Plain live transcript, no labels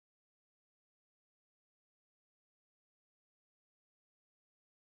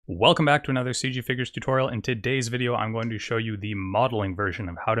Welcome back to another CG Figures tutorial. In today's video, I'm going to show you the modeling version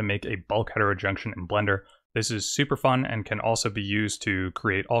of how to make a bulk heterojunction in Blender. This is super fun and can also be used to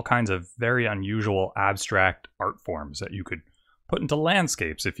create all kinds of very unusual abstract art forms that you could put into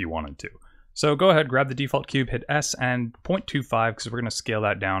landscapes if you wanted to. So go ahead, grab the default cube, hit S and 0.25 because we're going to scale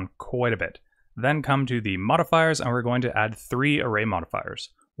that down quite a bit. Then come to the modifiers and we're going to add 3 array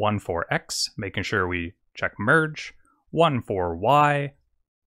modifiers. One for X, making sure we check merge. One for Y,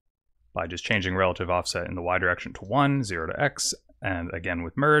 by just changing relative offset in the Y direction to 1, 0 to X, and again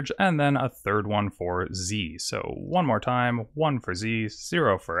with merge, and then a third one for Z. So one more time, 1 for Z,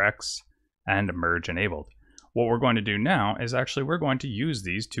 0 for X, and merge enabled. What we're going to do now is actually we're going to use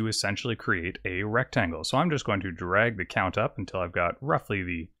these to essentially create a rectangle. So I'm just going to drag the count up until I've got roughly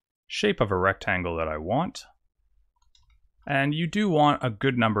the shape of a rectangle that I want. And you do want a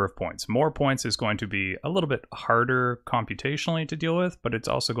good number of points. More points is going to be a little bit harder computationally to deal with, but it's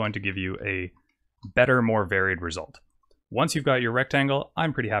also going to give you a better, more varied result. Once you've got your rectangle,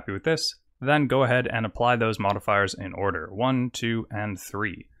 I'm pretty happy with this. Then go ahead and apply those modifiers in order, 1, 2, and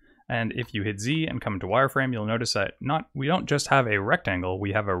 3. And if you hit Z and come into wireframe, you'll notice that we don't just have a rectangle,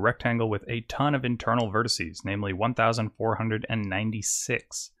 we have a rectangle with a ton of internal vertices, namely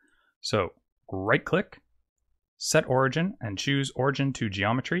 1,496. So right click, set origin, and choose origin to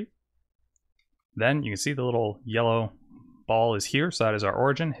geometry. Then you can see the little yellow ball is here, so that is our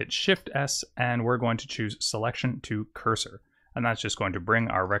origin. Hit Shift S, and we're going to choose selection to cursor. And that's just going to bring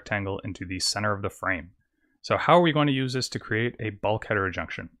our rectangle into the center of the frame. So how are we going to use this to create a bulk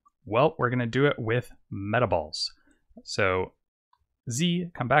heterojunction? Well, we're going to do it with metaballs. So Z,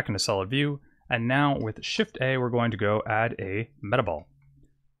 come back into solid view, and now with Shift A, we're going to go add a metaball.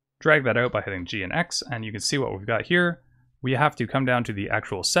 Drag that out by hitting G and X, and you can see what we've got here. We have to come down to the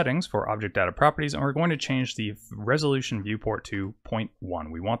actual settings for object data properties, and we're going to change the resolution viewport to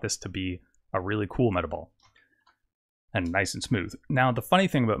 0.1. We want this to be a really cool metaball and nice and smooth. Now, the funny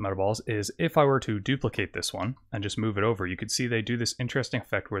thing about metaballs is if I were to duplicate this one and just move it over, you could see they do this interesting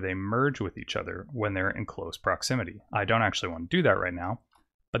effect where they merge with each other when they're in close proximity. I don't actually want to do that right now,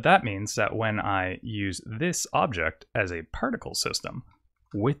 but that means that when I use this object as a particle system,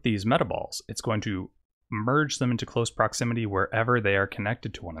 with these metaballs, it's going to merge them into close proximity wherever they are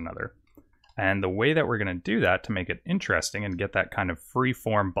connected to one another. And the way that we're going to do that to make it interesting and get that kind of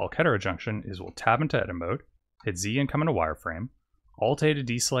free-form bulk heterojunction is we'll tab into edit mode, hit Z and come into wireframe, Alt A to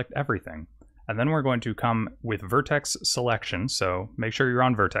deselect everything, and then we're going to come with vertex selection, so make sure you're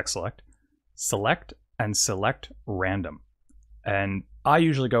on vertex select and select random. And I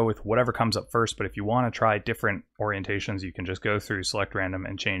usually go with whatever comes up first, but if you want to try different orientations, you can just go through select random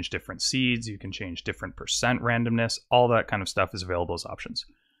and change different seeds. You can change different percent randomness. All that kind of stuff is available as options.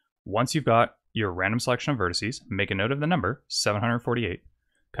 Once you've got your random selection of vertices, make a note of the number, 748.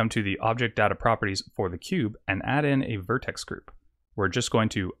 Come to the object data properties for the cube and add in a vertex group. We're just going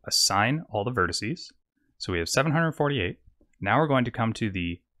to assign all the vertices. So we have 748. Now we're going to come to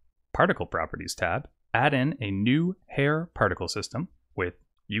the particle properties tab, add in a new hair particle system with,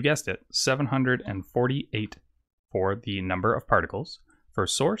 you guessed it, 748 for the number of particles. For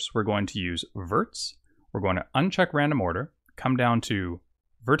source, we're going to use verts. We're going to uncheck random order, come down to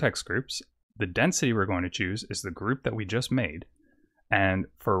vertex groups. The density we're going to choose is the group that we just made. And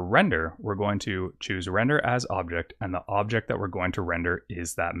for render, we're going to choose render as object, and the object that we're going to render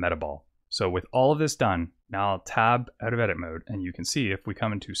is that metaball. So with all of this done, now I'll tab out of edit mode, and you can see if we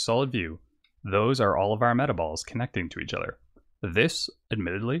come into solid view, those are all of our metaballs connecting to each other. This,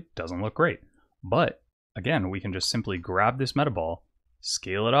 admittedly, doesn't look great, but again, we can just simply grab this metaball,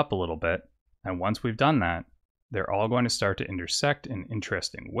 scale it up a little bit, and once we've done that, they're all going to start to intersect in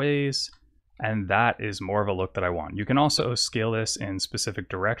interesting ways, and that is more of a look that I want. You can also scale this in specific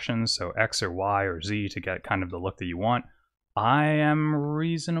directions, so X or Y or Z to get kind of the look that you want. I am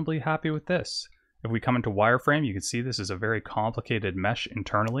reasonably happy with this. If we come into wireframe, you can see this is a very complicated mesh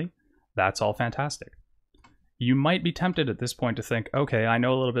internally. That's all fantastic. You might be tempted at this point to think, okay, I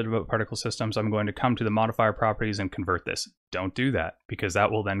know a little bit about particle systems. I'm going to come to the modifier properties and convert this. Don't do that, because that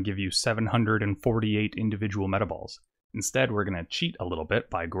will then give you 748 individual metaballs. Instead, we're going to cheat a little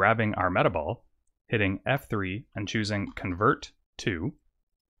bit by grabbing our metaball, hitting F3 and choosing convert to.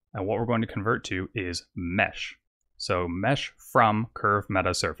 And what we're going to convert to is mesh. So mesh from curve,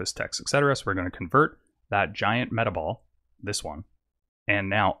 meta, surface, text, etc. So we're going to convert that giant metaball, this one, and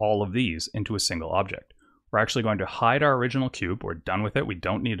now all of these into a single object. We're actually going to hide our original cube. We're done with it. We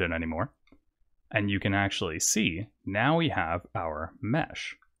don't need it anymore. And you can actually see now we have our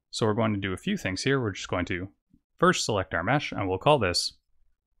mesh. So we're going to do a few things here. We're just going to first select our mesh, and we'll call this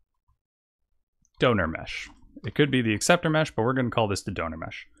donor mesh. It could be the acceptor mesh, but we're going to call this the donor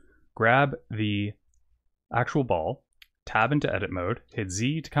mesh. grab the actual ball, tab into edit mode, hit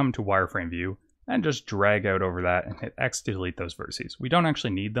Z to come to wireframe view, and just drag out over that and hit X to delete those vertices. We don't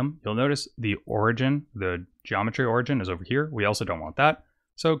actually need them. You'll notice the origin, the geometry origin is over here. We also don't want that.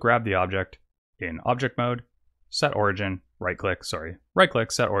 So grab the object in object mode, set origin, right click,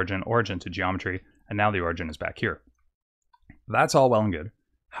 set origin, origin to geometry, and now the origin is back here. That's all well and good.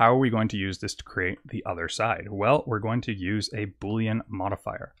 How are we going to use this to create the other side? Well, we're going to use a Boolean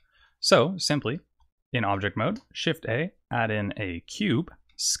modifier. So simply in object mode, Shift A, add in a cube,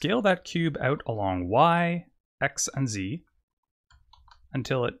 scale that cube out along Y, X, and Z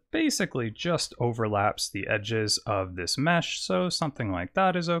until it basically just overlaps the edges of this mesh. So something like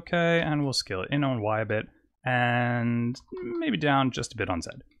that is okay. And we'll scale it in on Y a bit and maybe down just a bit on Z.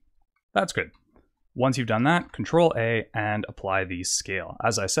 That's good. Once you've done that, Control A and apply the scale.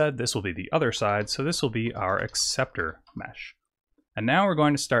 As I said, this will be the other side. So this will be our acceptor mesh. And now we're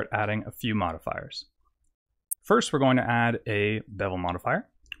going to start adding a few modifiers. First, we're going to add a bevel modifier.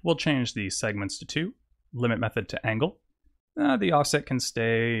 We'll change the segments to 2, limit method to angle. The offset can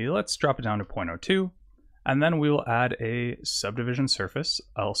stay, let's drop it down to 0.02. And then we will add a subdivision surface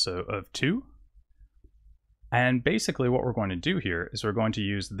also of 2. And basically what we're going to do here is we're going to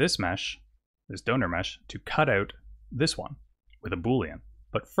use this mesh, this donor mesh, to cut out this one with a Boolean.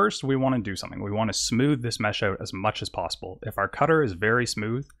 But first we want to do something. We want to smooth this mesh out as much as possible. If our cutter is very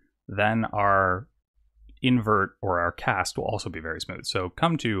smooth, then our invert or our cast will also be very smooth. So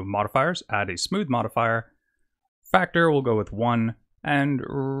come to modifiers, add a smooth modifier, factor we'll go with 1, and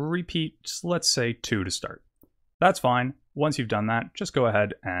repeat, let's say 2 to start. That's fine. Once you've done that, just go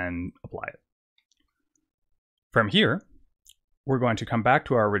ahead and apply it. From here, we're going to come back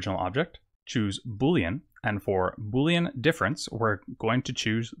to our original object, choose Boolean, and for Boolean difference, we're going to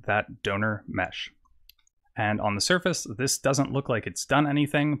choose that donor mesh. And on the surface, this doesn't look like it's done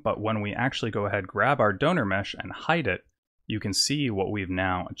anything, but when we actually go ahead, grab our donor mesh and hide it, you can see what we've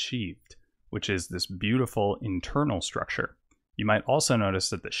now achieved, which is this beautiful internal structure. You might also notice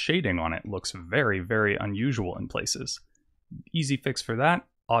that the shading on it looks very, very unusual in places. Easy fix for that,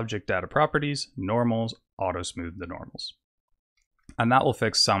 object data properties, normals, auto smooth the normals. And that will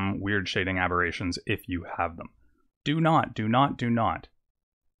fix some weird shading aberrations if you have them. Do not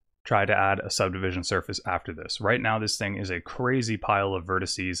try to add a subdivision surface after this. Right now, this thing is a crazy pile of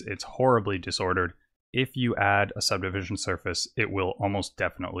vertices. It's horribly disordered. If you add a subdivision surface, it will almost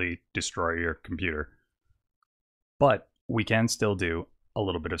definitely destroy your computer. But we can still do a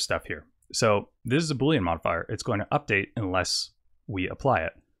little bit of stuff here. So this is a Boolean modifier. It's going to update unless we apply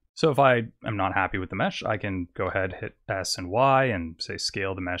it. So if I am not happy with the mesh, I can go ahead, hit S and Y and say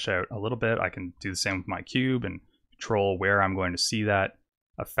scale the mesh out a little bit. I can do the same with my cube and control where I'm going to see that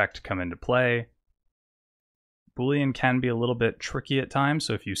effect come into play. Boolean can be a little bit tricky at times,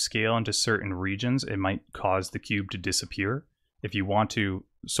 so if you scale into certain regions, it might cause the cube to disappear. If you want to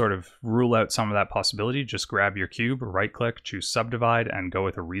sort of rule out some of that possibility, just grab your cube, right click, choose subdivide, and go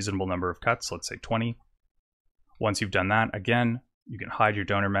with a reasonable number of cuts, let's say 20. Once you've done that, again, you can hide your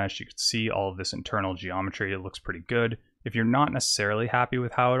donor mesh, you can see all of this internal geometry, it looks pretty good. If you're not necessarily happy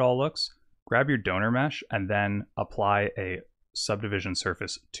with how it all looks, grab your donor mesh and then apply a subdivision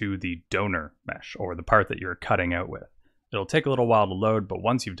surface to the donor mesh, or the part that you're cutting out with. It'll take a little while to load, but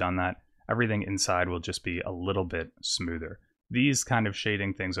once you've done that, everything inside will just be a little bit smoother. These kind of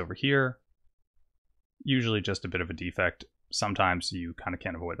shading things over here, usually just a bit of a defect. Sometimes you kind of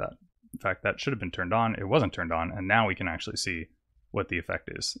can't avoid that. In fact, that should have been turned on. It wasn't turned on, and now we can actually see what the effect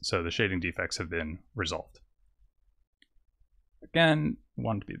is. So the shading defects have been resolved. Again,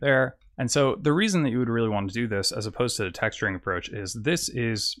 want to be there. And so the reason that you would really want to do this as opposed to the texturing approach is this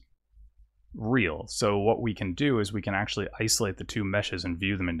is real. So what we can do is we can actually isolate the two meshes and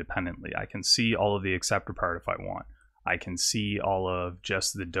view them independently. I can see all of the acceptor part if I want. I can see all of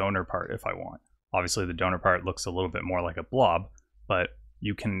just the donor part if I want. Obviously the donor part looks a little bit more like a blob, but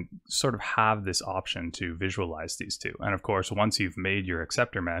you can sort of have this option to visualize these two. And of course, once you've made your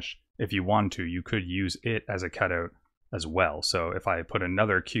acceptor mesh, if you want to, you could use it as a cutout as well. So if I put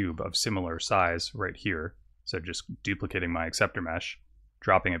another cube of similar size right here, so just duplicating my acceptor mesh,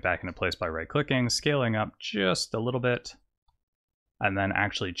 dropping it back into place by right clicking, scaling up just a little bit, and then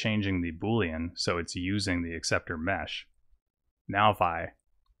actually changing the Boolean so it's using the acceptor mesh. Now if I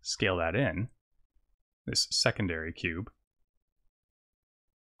scale that in, this secondary cube,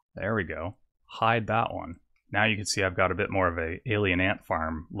 there we go, hide that one. Now you can see I've got a bit more of a alien ant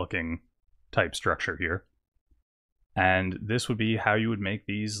farm looking type structure here. And this would be how you would make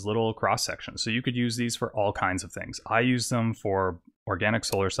these little cross sections. So you could use these for all kinds of things. I use them for organic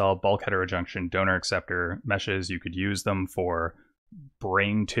solar cell, bulk heterojunction, donor acceptor meshes. You could use them for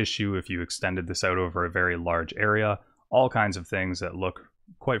brain tissue if you extended this out over a very large area. All kinds of things that look,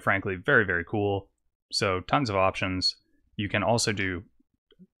 quite frankly, very, very cool. So tons of options. You can also do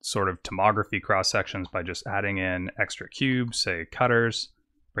sort of tomography cross sections by just adding in extra cubes, say cutters,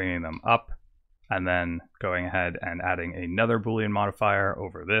 bringing them up, and then going ahead and adding another Boolean modifier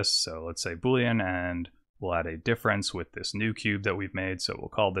over this. So let's say Boolean, and we'll add a difference with this new cube that we've made. So we'll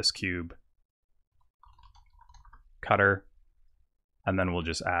call this cube cutter, and then we'll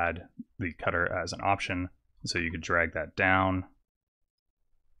just add the cutter as an option. So you could drag that down,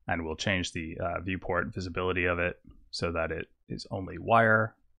 and we'll change the viewport visibility of it so that it is only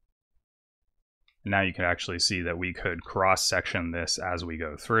wire. And now you can actually see that we could cross-section this as we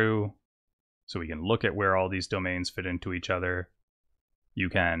go through. So we can look at where all these domains fit into each other. You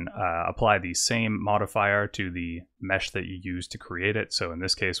can apply the same modifier to the mesh that you use to create it. So in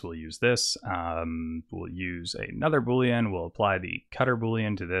this case, we'll use this. We'll use another Boolean. We'll apply the cutter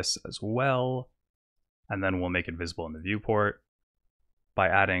Boolean to this as well. And then we'll make it visible in the viewport by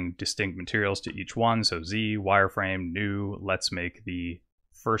adding distinct materials to each one. So Z, wireframe, new, let's make the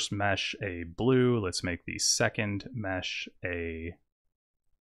first mesh a blue. Let's make the second mesh a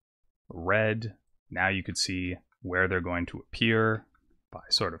red. Now you could see where they're going to appear by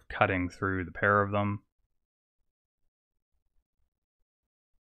sort of cutting through the pair of them.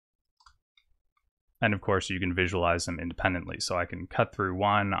 And of course, you can visualize them independently. So I can cut through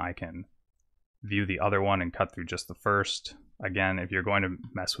one, I can view the other one and cut through just the first. Again, if you're going to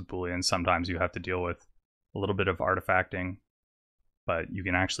mess with Booleans, sometimes you have to deal with a little bit of artifacting, but you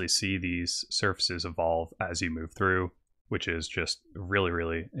can actually see these surfaces evolve as you move through, which is just really,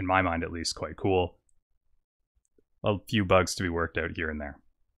 really, in my mind at least, quite cool. A few bugs to be worked out here and there.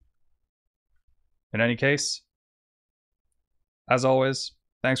 In any case, as always,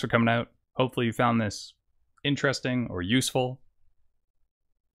 thanks for coming out. Hopefully you found this interesting or useful.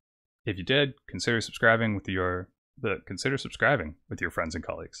 If you did, consider subscribing with your friends and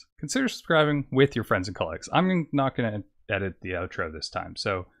colleagues. Consider subscribing with your friends and colleagues. I'm not going to edit the outro this time,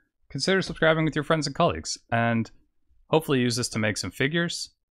 so consider subscribing with your friends and colleagues, and hopefully use this to make some figures.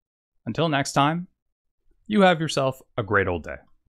 Until next time, you have yourself a great old day.